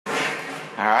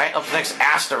Alright, up next,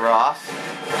 Astaroth.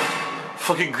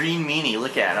 Fucking green meanie,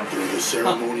 look at him. Through the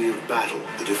ceremony of battle,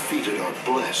 the defeated are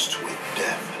blessed with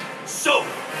death. So,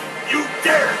 you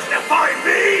dare defy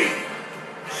me?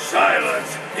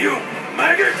 Silence, you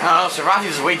maggot! I don't know,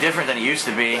 Cervantes is way different than he used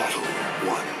to be. Battle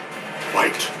 1.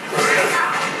 Fight.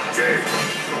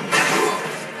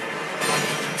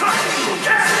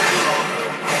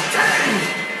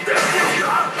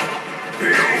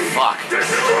 Fuck.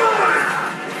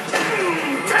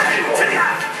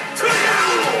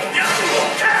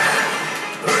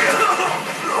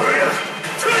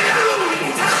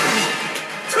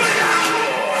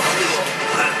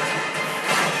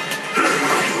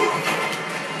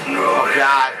 Oh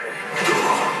God.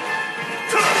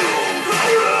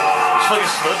 Just fucking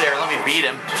stood there and let me beat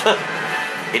him.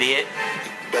 Idiot.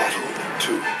 Battle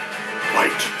 2.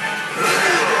 Fight.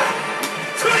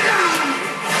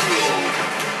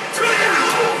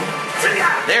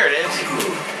 There it is.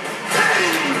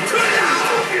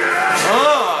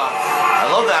 Oh, I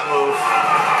love that move.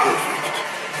 Perfect.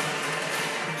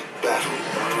 Battle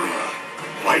 3.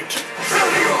 Fight.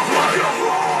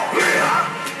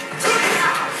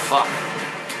 Fuck.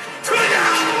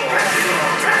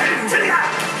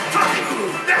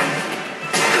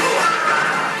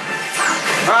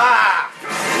 Ah!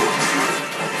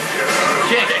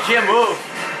 I can't move.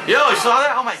 Yo, you saw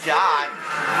that? Oh my God.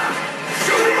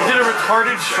 I did a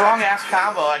retarded strong ass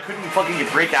combo. I couldn't fucking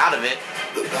break out of it.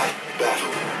 The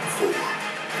battle 4.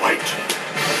 Fight.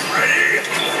 Ready?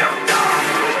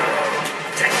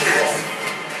 Take this!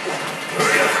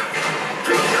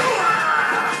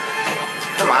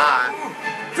 Come on.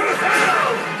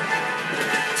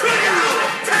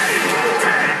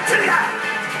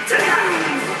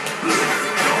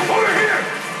 Over here!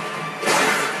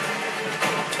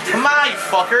 Come on, you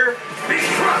fucker. Be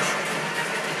crushed!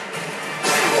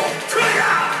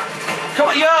 Come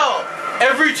on, yo!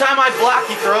 Every time I block,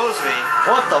 he throws me.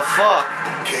 What the fuck?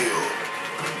 KO.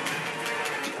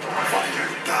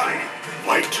 Final die.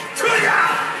 Fight.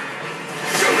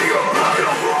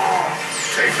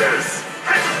 Take this!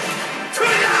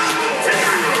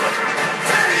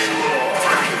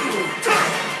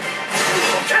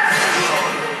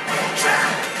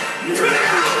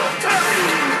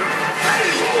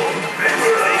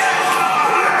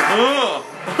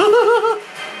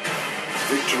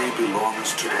 Victory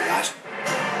belongs to the last.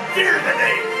 Fear the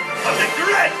name of the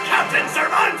dread Captain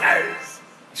Cervantes!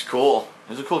 He's cool.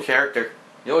 He's a cool character.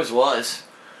 He always was.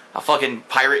 A fucking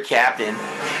pirate captain.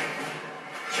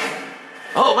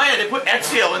 Oh man, they put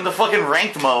Ezio in the fucking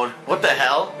ranked mode. What the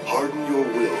hell? Harden your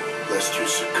will, lest you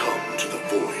succumb to the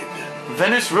void.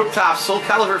 Venice Rooftop Soul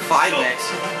Calibur V So,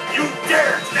 mix. you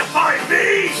dare defy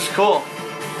me? This is cool.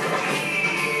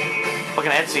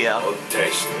 Fucking Ezio. Don't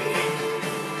taste me.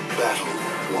 Battle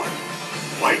 1.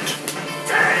 Fight.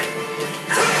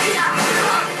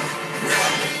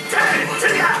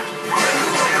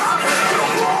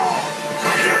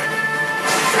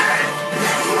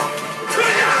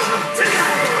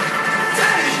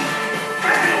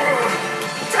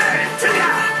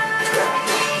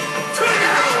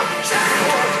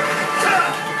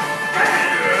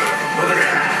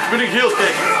 Spinning heel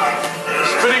kick.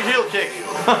 Spinning heel kick.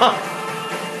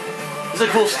 This is a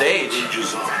cool stage.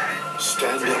 Ages on.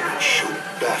 Stand up and show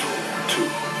battle 2.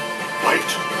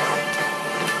 Fight.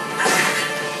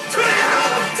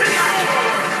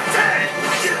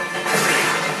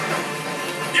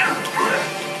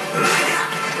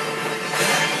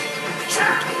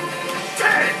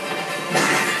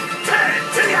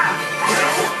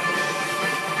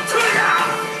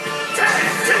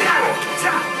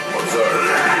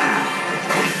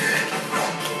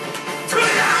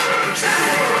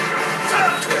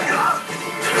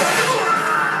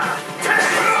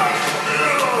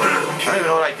 I don't even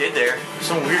know what I did there.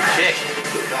 Some weird kick.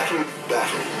 The battle 3.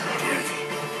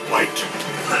 Fight.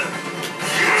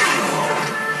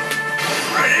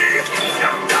 Ready?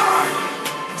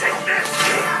 Take this!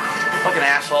 Fucking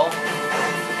asshole.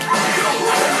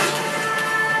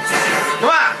 Come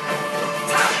on!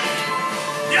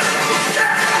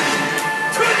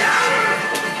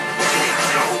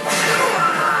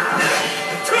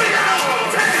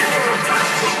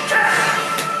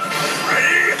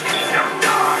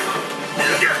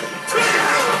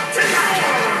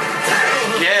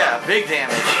 Yeah, big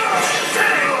damage.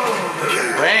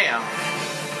 Bam.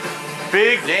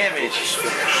 Big damage.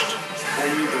 Finished.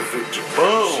 Only the victor.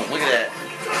 Boom. Look at that.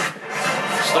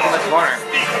 Stuck in the corner.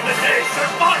 Speak of the day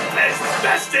Cervantes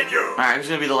bested you! Alright, who's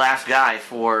going to be the last guy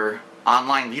for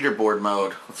online leaderboard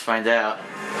mode? Let's find out.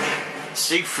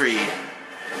 Siegfried.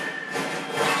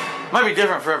 Might be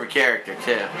different for every character,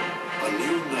 too. A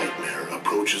new nightmare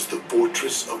approaches. approaches the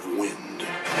Fortress of Wind.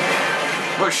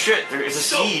 Oh shit, there is a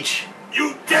siege.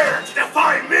 You dare to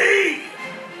defy me?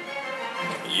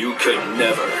 You can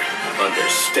never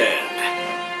understand.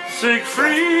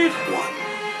 Siegfried! 1.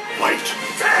 Fight.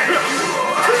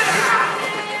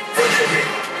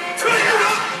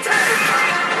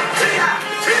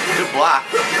 Good block.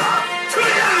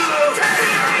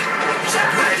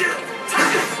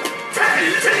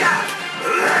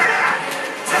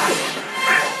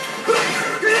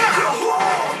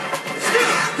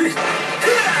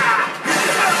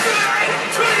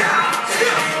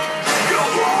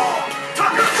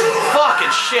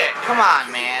 Fucking shit, come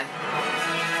on, man.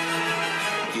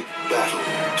 Battle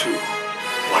 2.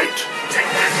 Fight.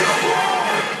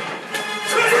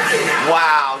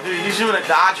 Wow, dude, he's doing a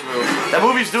dodge move. That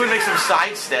move he's doing makes him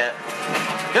sidestep.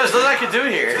 Yo, there's nothing I can do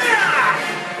here.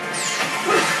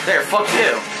 There, fuck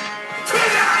you.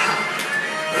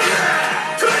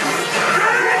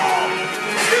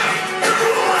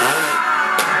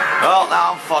 Well,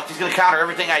 now I'm fucked. He's gonna counter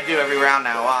everything I do every round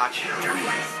now. Watch.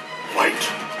 Fight.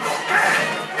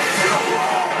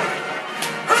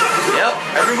 Yep,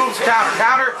 every move's counter.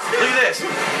 Counter. Look at this.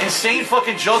 Insane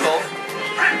fucking juggle.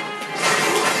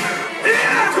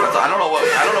 I don't know what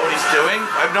he's doing.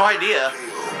 I have no idea.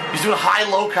 He's doing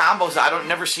high-low combos that I've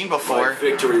never seen before. My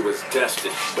victory was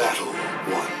destined. Battle 1.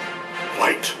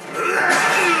 Fight.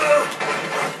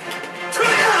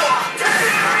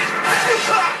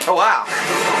 Oh wow.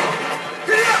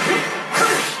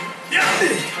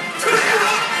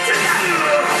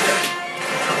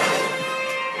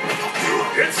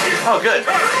 Oh good.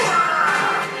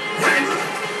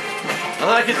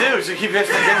 Nothing I can do is keep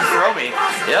getting him to throw me.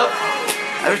 Yep.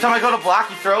 Every time I go to block,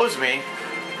 he throws me.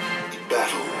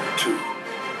 Battle 2.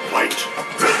 Fight.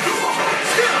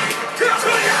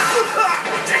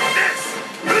 Take this!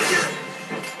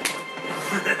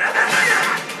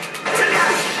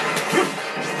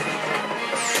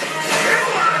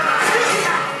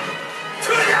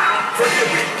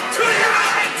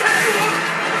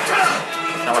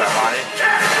 Not what I wanted.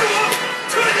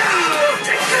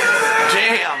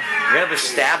 Damn! You're gonna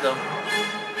just stab them.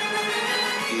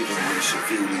 Evenly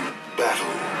severely.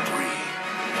 Battle 3.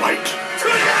 Fight.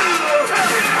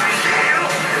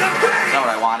 Not what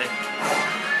I wanted.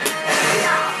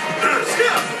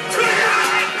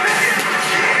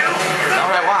 Not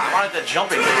what I want. I wanted the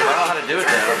jumping move. I don't know how to do it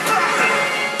though.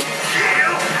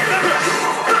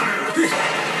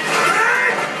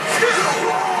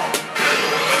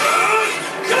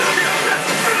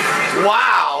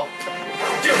 Wow!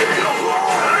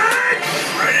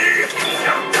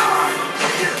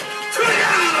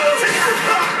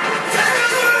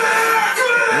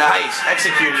 Nice,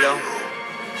 executed him.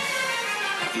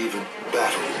 Even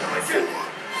battle 4.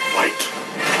 Fight.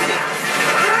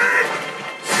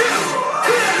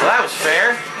 Well, that was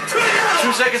fair.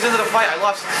 2 seconds into the fight, I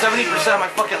lost 70% of my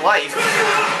fucking life.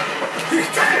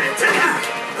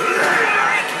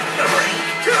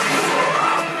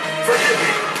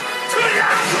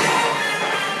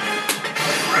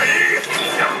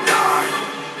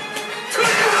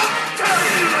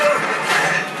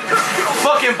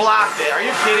 Fucking blocked it. Are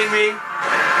you kidding me?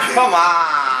 Come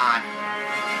on.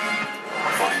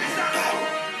 Final battle.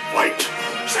 Fight.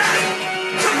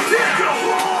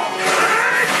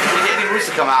 You're getting Moose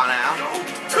to come out now.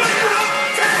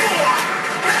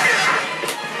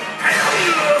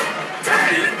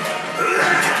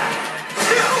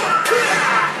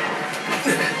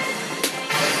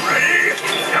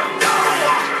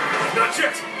 Not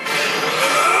yet!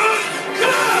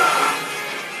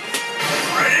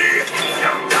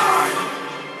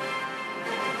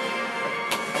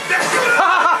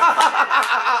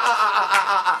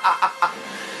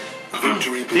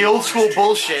 The old school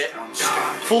bullshit.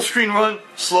 Full screen run,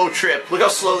 slow trip. Look how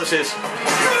slow this is.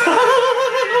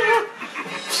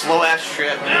 Slow ass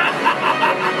trip. I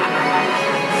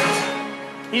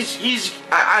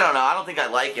don't know. I don't think I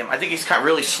like him. I think he's kind of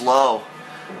really slow.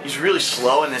 He's really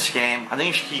slow in this game. I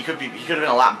think he could have been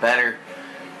a lot better.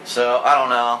 So I don't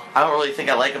know. I don't really think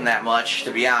I like him that much,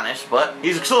 to be honest. But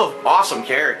he's still an awesome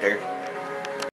character.